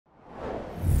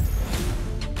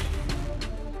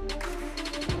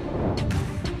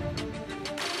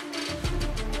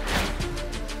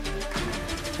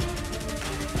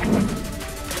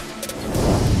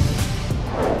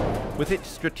With its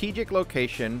strategic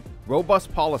location,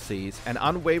 robust policies, and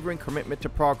unwavering commitment to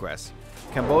progress,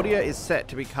 Cambodia is set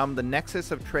to become the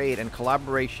nexus of trade and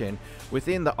collaboration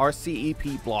within the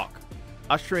RCEP bloc,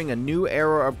 ushering a new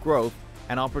era of growth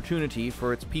and opportunity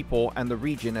for its people and the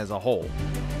region as a whole.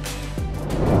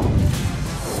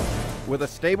 With a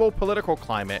stable political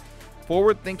climate,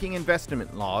 forward-thinking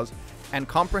investment laws, and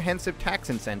comprehensive tax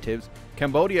incentives,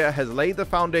 Cambodia has laid the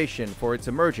foundation for its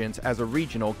emergence as a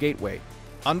regional gateway.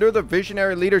 Under the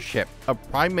visionary leadership of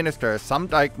Prime Minister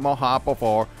Samdech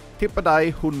Mahaprabhu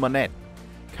Thipadai Hunmanet,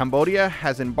 Cambodia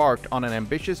has embarked on an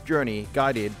ambitious journey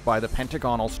guided by the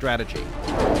Pentagonal strategy.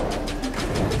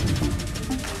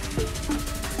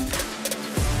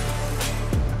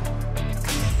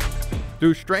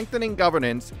 Through strengthening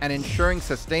governance and ensuring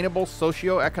sustainable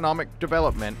socio-economic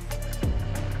development,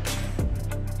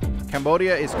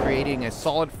 Cambodia is creating a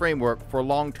solid framework for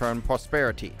long-term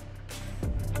prosperity.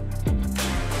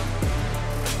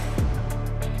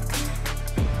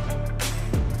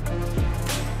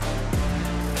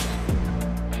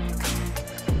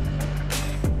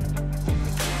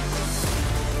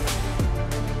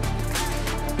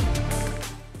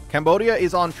 Cambodia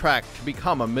is on track to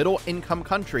become a middle-income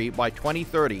country by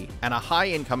 2030 and a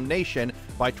high-income nation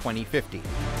by 2050.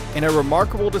 In a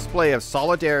remarkable display of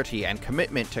solidarity and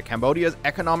commitment to Cambodia's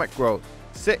economic growth,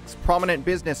 6 prominent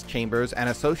business chambers and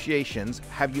associations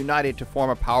have united to form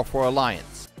a powerful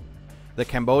alliance. The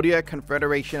Cambodia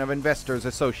Confederation of Investors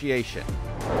Association,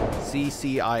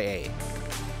 CCIA.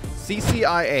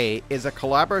 CCIA is a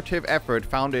collaborative effort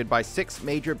founded by 6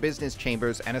 major business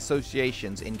chambers and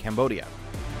associations in Cambodia.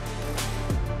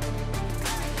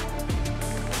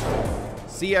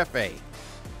 CFA.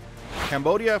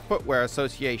 Cambodia Footwear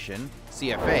Association,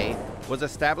 CFA, was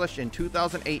established in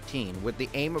 2018 with the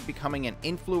aim of becoming an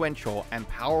influential and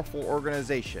powerful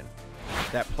organization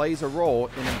that plays a role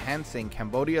in enhancing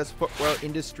Cambodia's footwear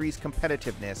industry's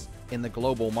competitiveness in the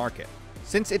global market.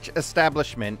 Since its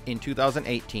establishment in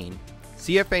 2018,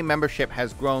 CFA membership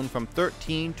has grown from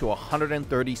 13 to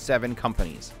 137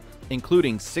 companies,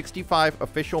 including 65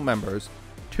 official members,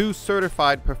 2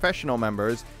 certified professional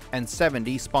members, and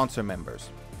 70 sponsor members.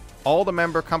 All the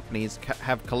member companies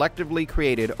have collectively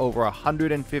created over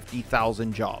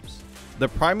 150,000 jobs. The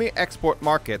primary export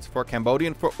markets for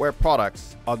Cambodian footwear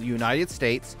products are the United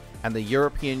States and the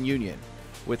European Union,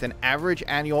 with an average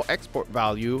annual export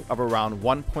value of around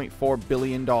 $1.4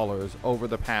 billion over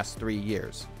the past 3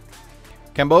 years.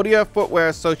 Cambodia Footwear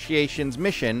Association's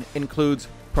mission includes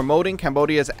promoting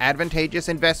Cambodia's advantageous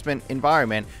investment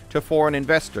environment to foreign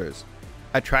investors,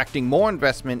 attracting more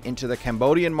investment into the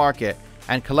Cambodian market,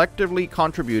 and collectively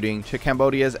contributing to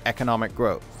Cambodia's economic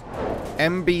growth.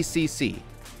 MBCC.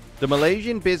 The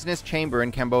Malaysian Business Chamber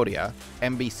in Cambodia,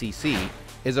 MBCC,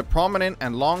 is a prominent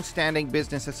and long-standing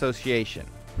business association,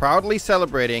 proudly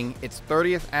celebrating its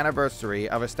 30th anniversary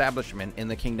of establishment in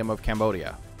the Kingdom of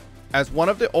Cambodia. As one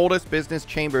of the oldest business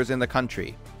chambers in the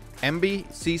country,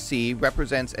 MBCC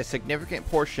represents a significant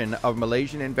portion of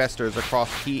Malaysian investors across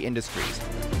key industries.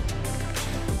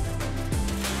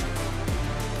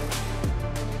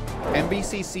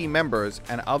 MBCC members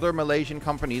and other Malaysian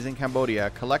companies in Cambodia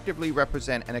collectively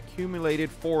represent an accumulated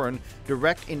foreign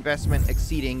direct investment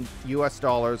exceeding US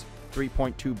dollars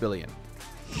 3.2 billion.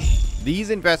 These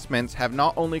investments have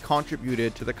not only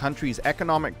contributed to the country's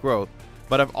economic growth,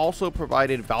 but have also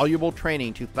provided valuable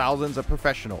training to thousands of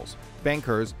professionals,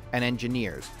 bankers, and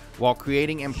engineers, while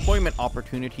creating employment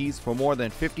opportunities for more than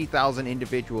 50,000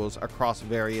 individuals across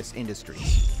various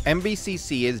industries.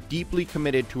 MBCC is deeply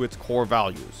committed to its core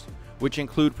values, which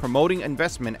include promoting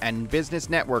investment and business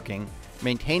networking,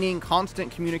 maintaining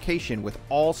constant communication with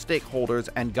all stakeholders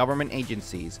and government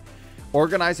agencies,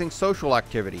 organizing social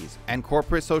activities and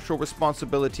corporate social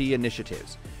responsibility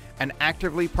initiatives, and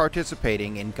actively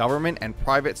participating in government and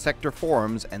private sector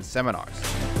forums and seminars.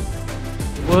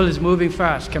 The world is moving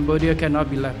fast. Cambodia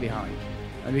cannot be left behind.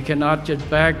 And we cannot just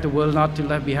beg the world not to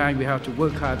left behind. We have to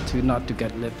work hard to not to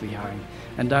get left behind.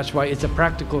 And that's why it's a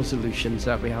practical solutions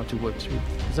that we have to work through.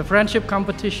 It's a friendship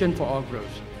competition for all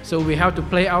growth. So we have to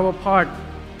play our part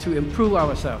to improve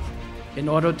ourselves in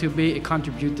order to be a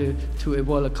contributor to a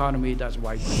world economy that's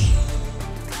vibrant.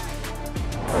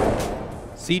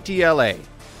 CTLA.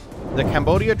 The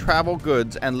Cambodia Travel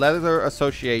Goods and Leather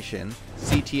Association,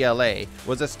 CTLA,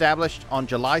 was established on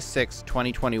July 6,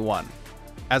 2021.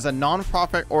 As a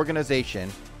non-profit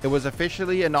organization, it was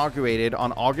officially inaugurated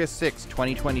on August 6,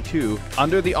 2022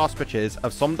 under the auspices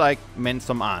of Somdech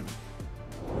Mensoman.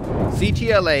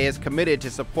 CTLA is committed to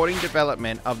supporting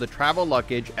development of the travel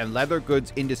luggage and leather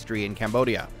goods industry in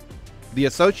Cambodia. The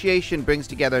association brings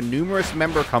together numerous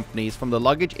member companies from the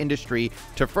luggage industry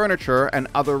to furniture and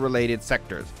other related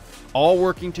sectors, all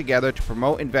working together to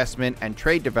promote investment and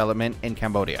trade development in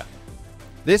Cambodia.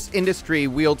 This industry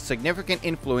wields significant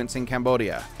influence in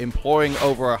Cambodia, employing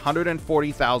over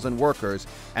 140,000 workers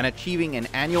and achieving an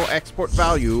annual export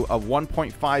value of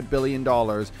 $1.5 billion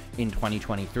in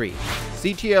 2023.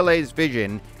 CTLA's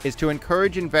vision is to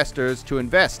encourage investors to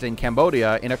invest in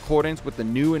Cambodia in accordance with the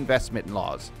new investment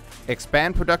laws,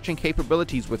 expand production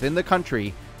capabilities within the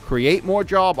country, create more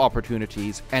job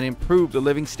opportunities, and improve the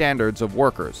living standards of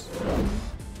workers.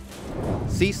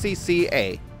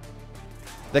 CCCA.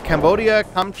 The Cambodia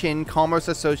Kamchin Commerce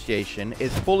Association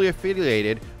is fully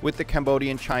affiliated with the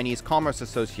Cambodian Chinese Commerce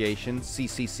Association,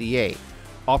 CCCA,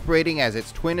 operating as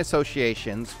its twin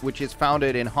associations, which is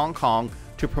founded in Hong Kong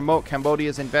to promote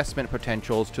Cambodia's investment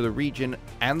potentials to the region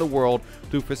and the world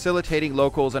through facilitating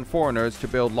locals and foreigners to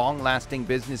build long-lasting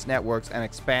business networks and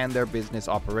expand their business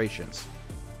operations.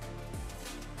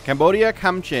 Cambodia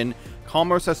Kamchin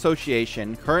Commerce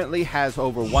Association currently has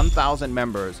over 1,000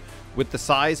 members with the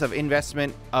size of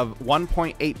investment of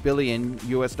 $1.8 billion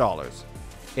US.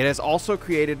 It has also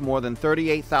created more than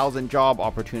 38,000 job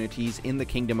opportunities in the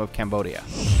Kingdom of Cambodia.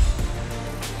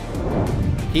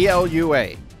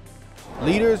 PLUA.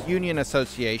 Leaders Union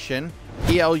Association,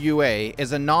 PLUA,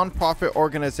 is a non-profit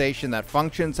organization that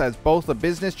functions as both a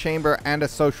business chamber and a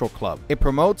social club. It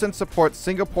promotes and supports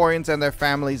Singaporeans and their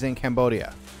families in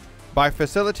Cambodia. By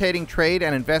facilitating trade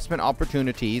and investment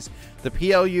opportunities, the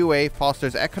PLUA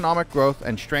fosters economic growth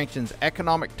and strengthens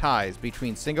economic ties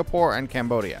between Singapore and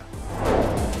Cambodia.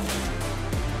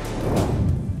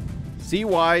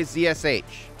 CYZSH.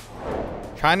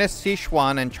 China's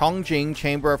Sichuan and Chongqing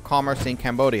Chamber of Commerce in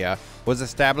Cambodia was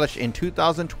established in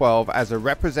 2012 as a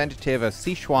representative of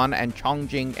Sichuan and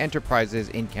Chongqing enterprises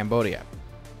in Cambodia.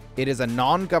 It is a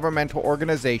non-governmental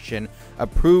organization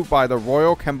approved by the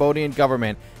Royal Cambodian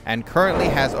government and currently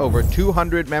has over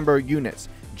 200 member units,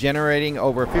 generating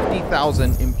over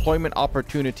 50,000 employment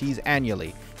opportunities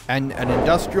annually and an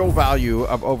industrial value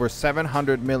of over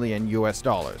 $700 million US.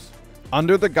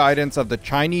 Under the guidance of the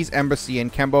Chinese embassy in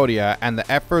Cambodia and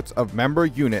the efforts of member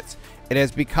units, it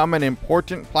has become an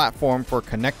important platform for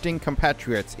connecting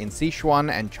compatriots in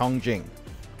Sichuan and Chongqing.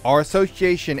 Our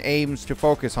association aims to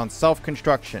focus on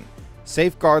self-construction,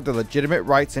 safeguard the legitimate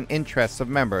rights and interests of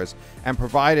members, and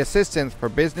provide assistance for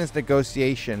business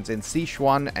negotiations in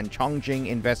Sichuan and Chongqing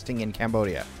investing in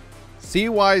Cambodia.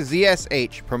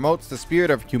 CYZSH promotes the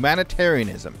spirit of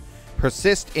humanitarianism,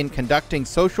 persist in conducting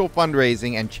social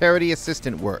fundraising and charity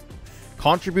assistant work,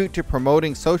 contribute to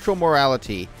promoting social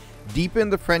morality, deepen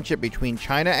the friendship between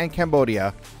China and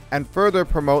Cambodia, and further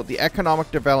promote the economic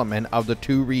development of the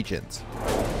two regions.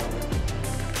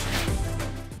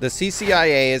 The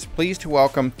CCIA is pleased to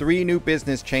welcome 3 new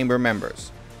business chamber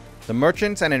members. The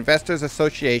Merchants and Investors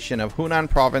Association of Hunan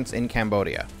Province in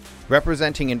Cambodia,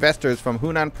 representing investors from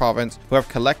Hunan Province who have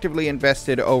collectively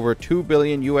invested over $2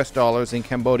 billion US in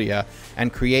Cambodia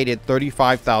and created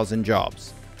 35,000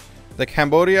 jobs. The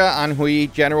Cambodia An Huy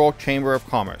General Chamber of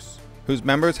Commerce, whose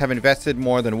members have invested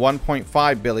more than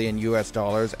 $1.5 billion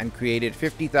US and created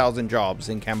 50,000 jobs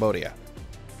in Cambodia.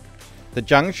 The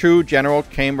Jiangsu General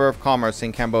Chamber of Commerce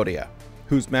in Cambodia,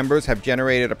 whose members have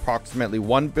generated approximately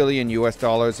 $1 billion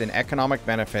US in economic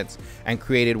benefits and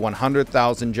created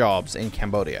 100,000 jobs in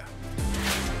Cambodia.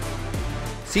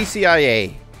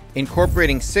 CCIA,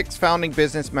 incorporating 6 founding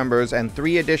business members and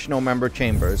 3 additional member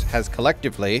chambers, has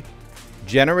collectively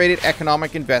generated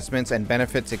economic investments and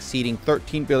benefits exceeding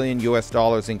 $13 billion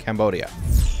US in Cambodia,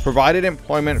 provided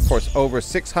employment for over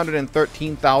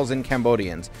 613,000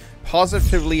 Cambodians,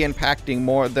 positively impacting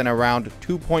more than around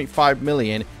 2.5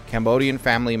 million Cambodian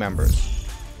family members.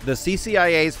 The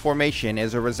CCIA's formation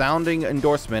is a resounding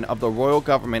endorsement of the royal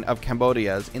government of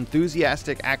Cambodia's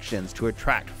enthusiastic actions to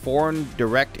attract foreign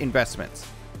direct investments,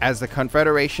 as the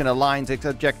Confederation aligns its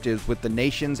objectives with the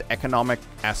nation's economic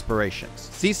aspirations.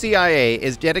 CCIA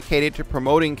is dedicated to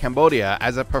promoting Cambodia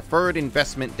as a preferred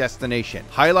investment destination,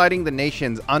 highlighting the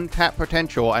nation's untapped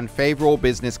potential and favorable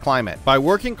business climate. By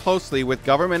working closely with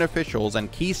government officials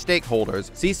and key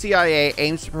stakeholders, CCIA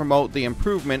aims to promote the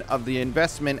improvement of the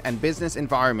investment and business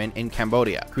environment in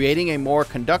Cambodia, creating a more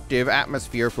conducive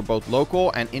atmosphere for both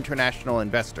local and international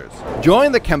investors.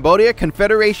 Join the Cambodia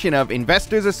Confederation of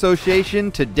Investors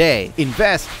Association today.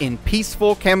 Invest in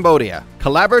peaceful Cambodia.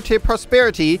 Collaborative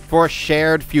prosperity for a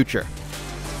shared future.